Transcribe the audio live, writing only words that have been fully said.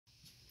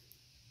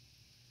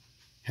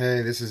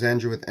Hey, this is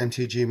Andrew with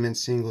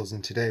mtgmintsingles,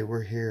 and today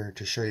we're here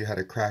to show you how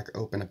to crack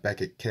open a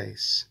Beckett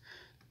case.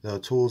 The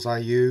tools I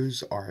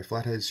use are a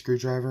flathead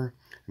screwdriver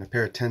and a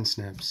pair of 10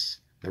 snips.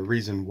 The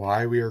reason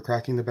why we are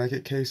cracking the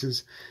Beckett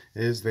cases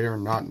is they are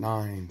not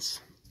 9s.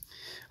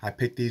 I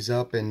picked these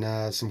up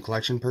in some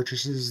collection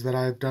purchases that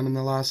I've done in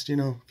the last,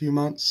 few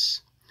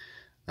months.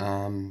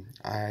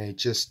 I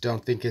just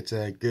don't think it's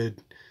a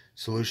good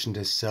solution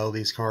to sell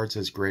these cards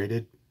as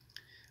graded.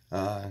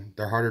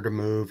 They're harder to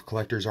move.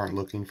 Collectors aren't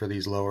looking for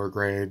these lower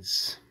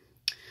grades.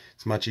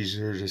 It's much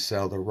easier to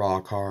sell the raw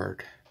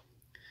card.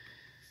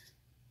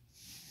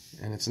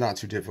 And it's not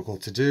too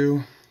difficult to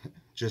do.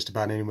 Just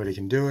about anybody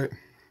can do it.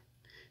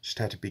 Just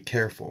have to be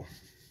careful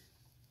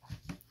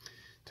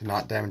to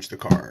not damage the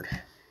card.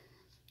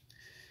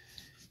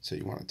 So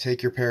you want to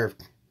take your pair of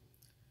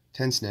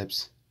 10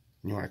 snips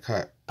and you want to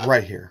cut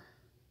right here.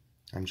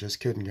 I'm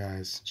just kidding,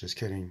 guys. Just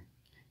kidding.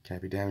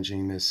 Can't be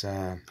damaging this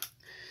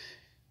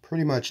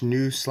pretty much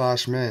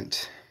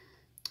new/mint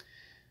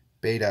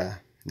beta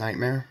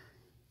nightmare.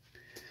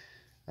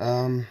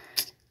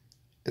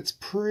 It's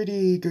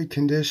pretty good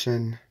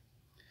condition.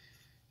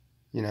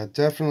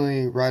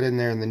 Definitely right in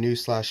there in the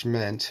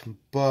new/mint,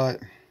 but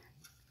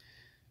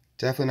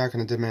definitely not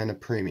going to demand a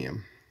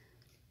premium.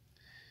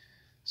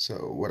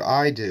 So what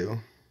I do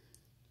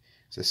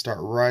is I start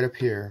right up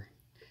here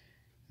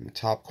in the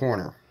top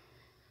corner.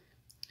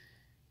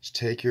 Just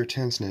take your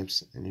 10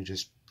 snips and you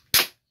just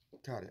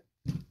cut it.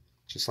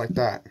 Just like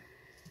that.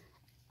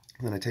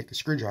 And then I take the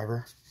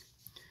screwdriver,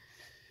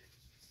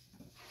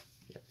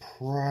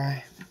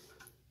 pry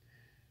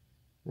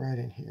right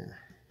in here.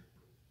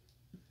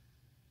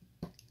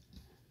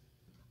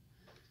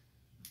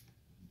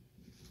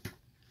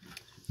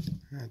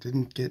 I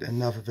didn't get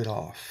enough of it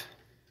off.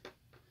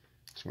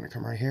 So I'm going to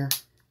come right here,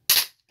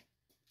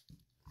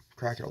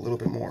 crack it a little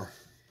bit more.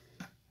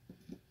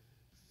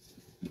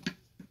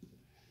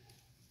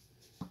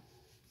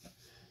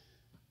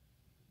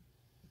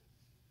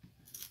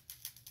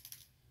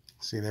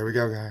 See, there we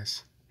go,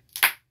 guys.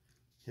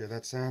 Hear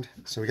that sound?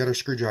 So we got our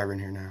screwdriver in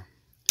here now.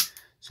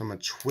 So I'm going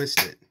to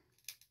twist it.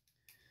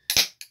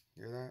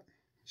 Hear that?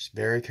 Just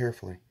very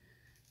carefully.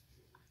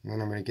 And then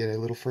I'm going to get it a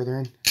little further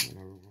in. I'm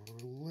going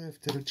to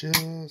lift it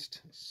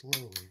just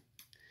slowly.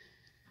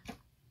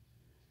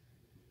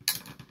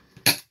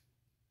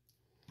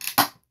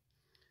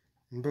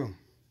 And boom.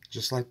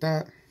 Just like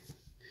that.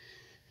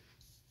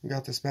 We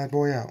got this bad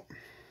boy out.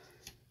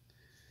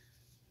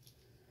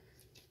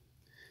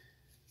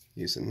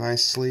 Use a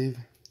nice sleeve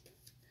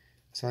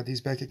inside these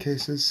Beckett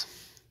cases.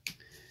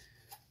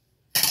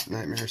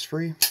 Nightmare is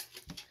free.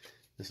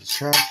 This is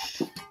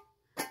trash.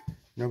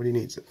 Nobody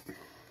needs it.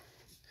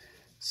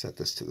 Set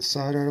this to the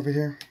side right over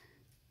here.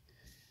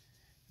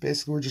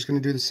 Basically, we're just going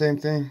to do the same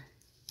thing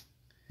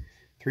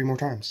 3 more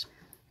times.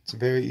 It's a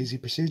very easy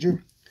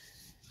procedure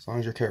as long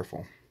as you're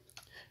careful.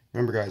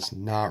 Remember, guys,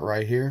 not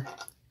right here.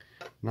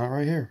 Not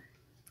right here.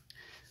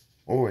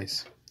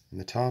 Always in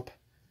the top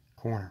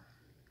corner.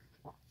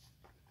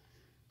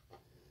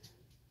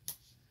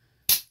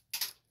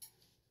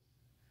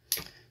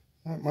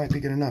 That might be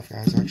good enough,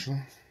 guys,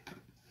 actually.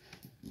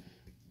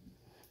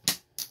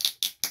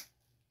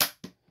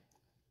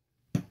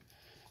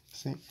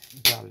 See,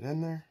 got it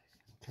in there.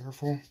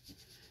 Careful.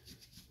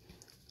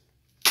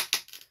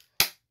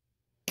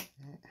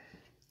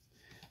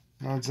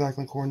 Not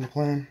exactly according to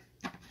plan.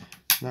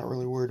 Not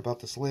really worried about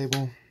this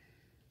label.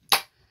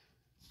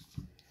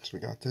 So we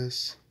got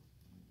this.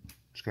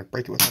 Just gonna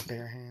break it with our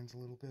bare hands a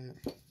little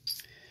bit.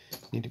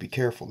 Need to be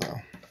careful though.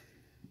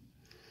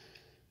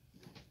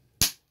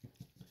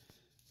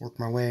 Work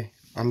my way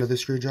under the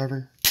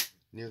screwdriver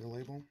near the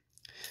label.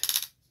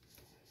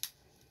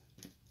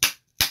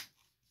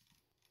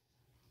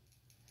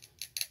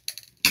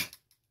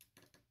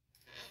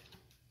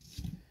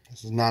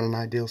 This is not an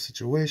ideal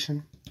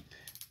situation,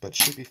 but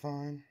should be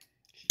fine.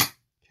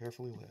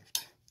 Carefully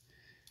lift.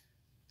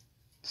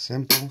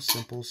 Simple,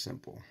 simple,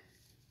 simple.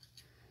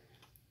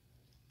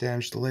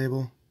 Damage the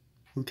label,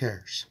 who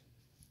cares?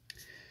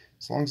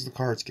 As long as the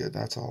card's good,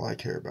 that's all I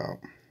care about.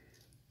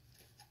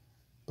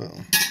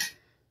 Boom.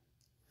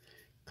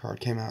 Card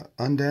came out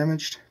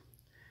undamaged.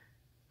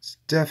 It's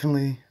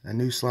definitely a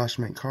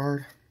new/mint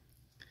card.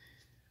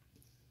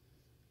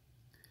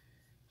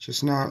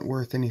 Just not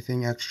worth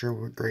anything extra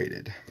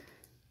graded.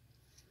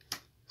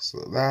 So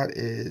that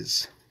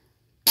is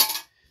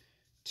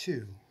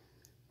 2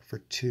 for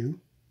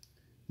 2.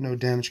 No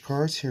damaged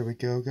cards. Here we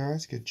go,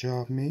 guys. Good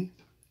job, me.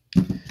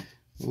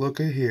 Look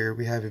at here.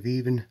 We have an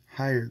even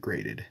higher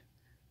graded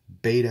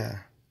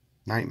beta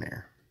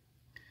nightmare.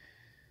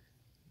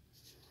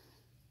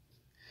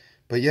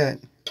 But yet,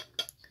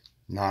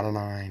 not a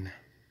 9.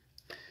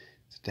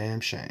 It's a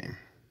damn shame.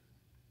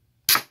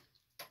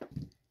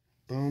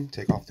 Boom,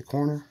 take off the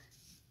corner.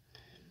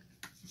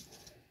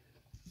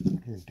 I'm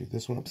going to do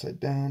this one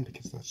upside down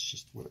because that's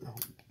just what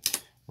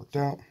it worked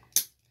out.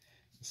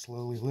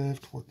 Slowly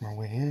lift, work my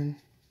way in.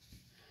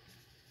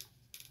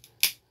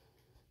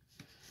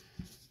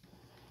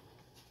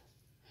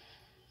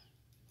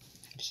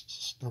 Just a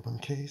stubborn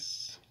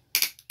case.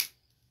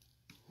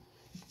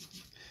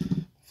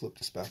 Flip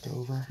this back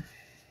over.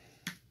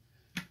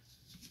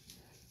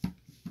 I'm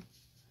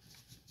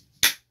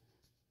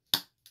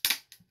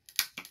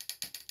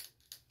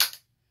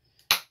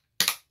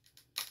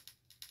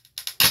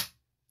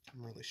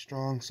really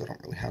strong, so I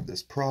don't really have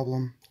this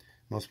problem.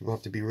 Most people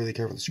have to be really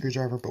careful with the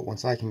screwdriver, but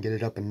once I can get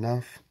it up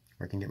enough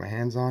where I can get my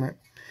hands on it,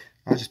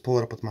 I just pull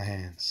it up with my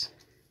hands.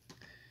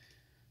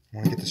 I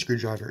want to get the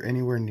screwdriver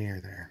anywhere near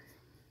there.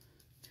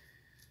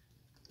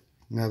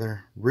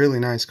 Another really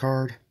nice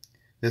card.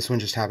 This one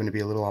just happened to be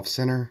a little off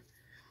center.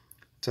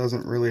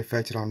 Doesn't really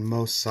affect it on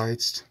most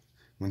sites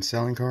when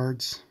selling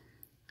cards.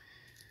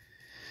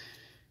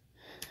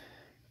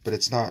 But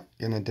it's not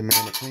going to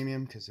demand a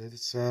premium because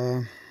it's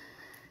not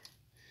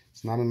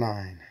a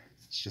 9.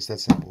 It's just that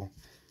simple.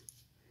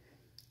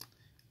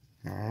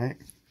 Alright.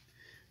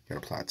 Got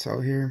a plateau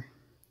here.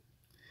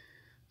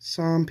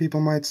 Some people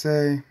might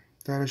say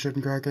that I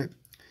shouldn't crack it.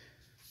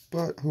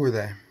 But who are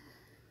they?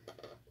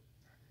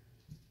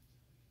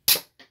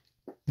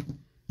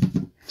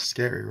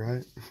 Scary,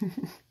 right?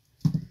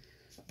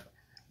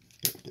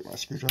 Get my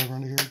screwdriver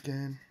under here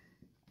again.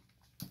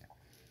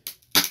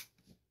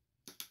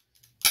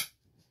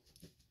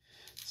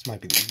 This might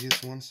be the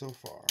easiest one so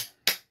far.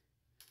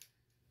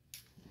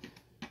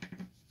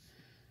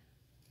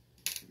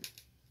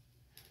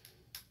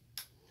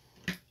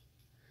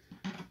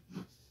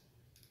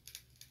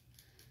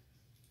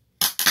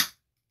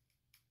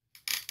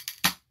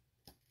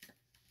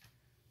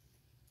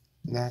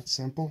 That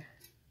simple.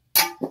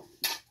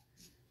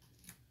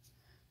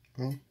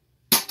 Boom.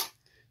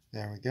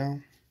 There we go.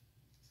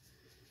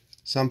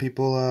 Some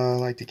people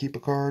like to keep a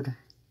card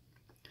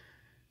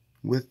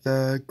with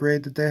the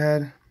grade that they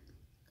had,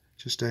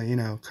 just to, you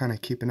know, kind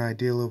of keep an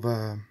idea of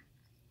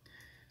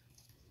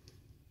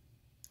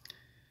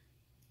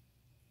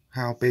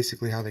how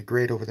they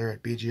grade over there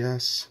at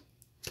BGS.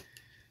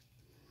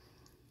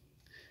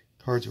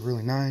 Cards are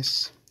really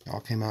nice. All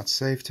came out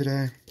safe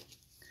today.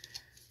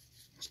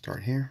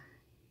 Start here.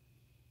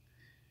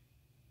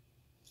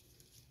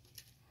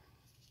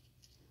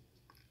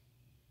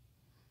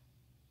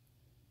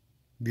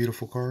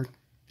 Beautiful card.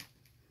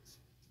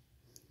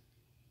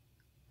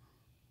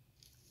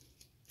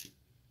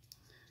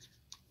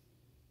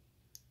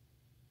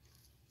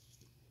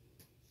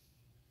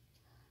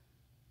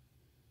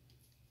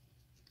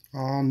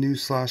 All new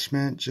 /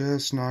 mint,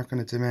 just not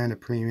going to demand a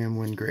premium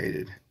when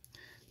graded.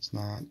 It's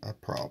not a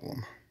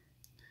problem.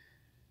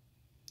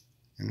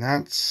 And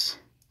that's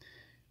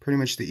pretty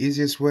much the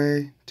easiest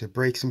way to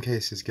break some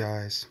cases,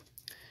 guys.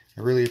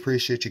 I really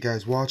appreciate you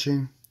guys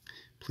watching.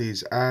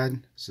 Please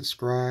add,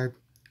 subscribe,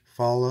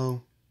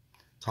 follow,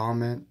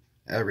 comment,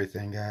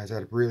 everything, guys.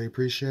 I'd really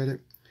appreciate it.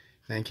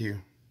 Thank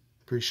you.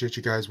 Appreciate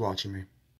you guys watching me.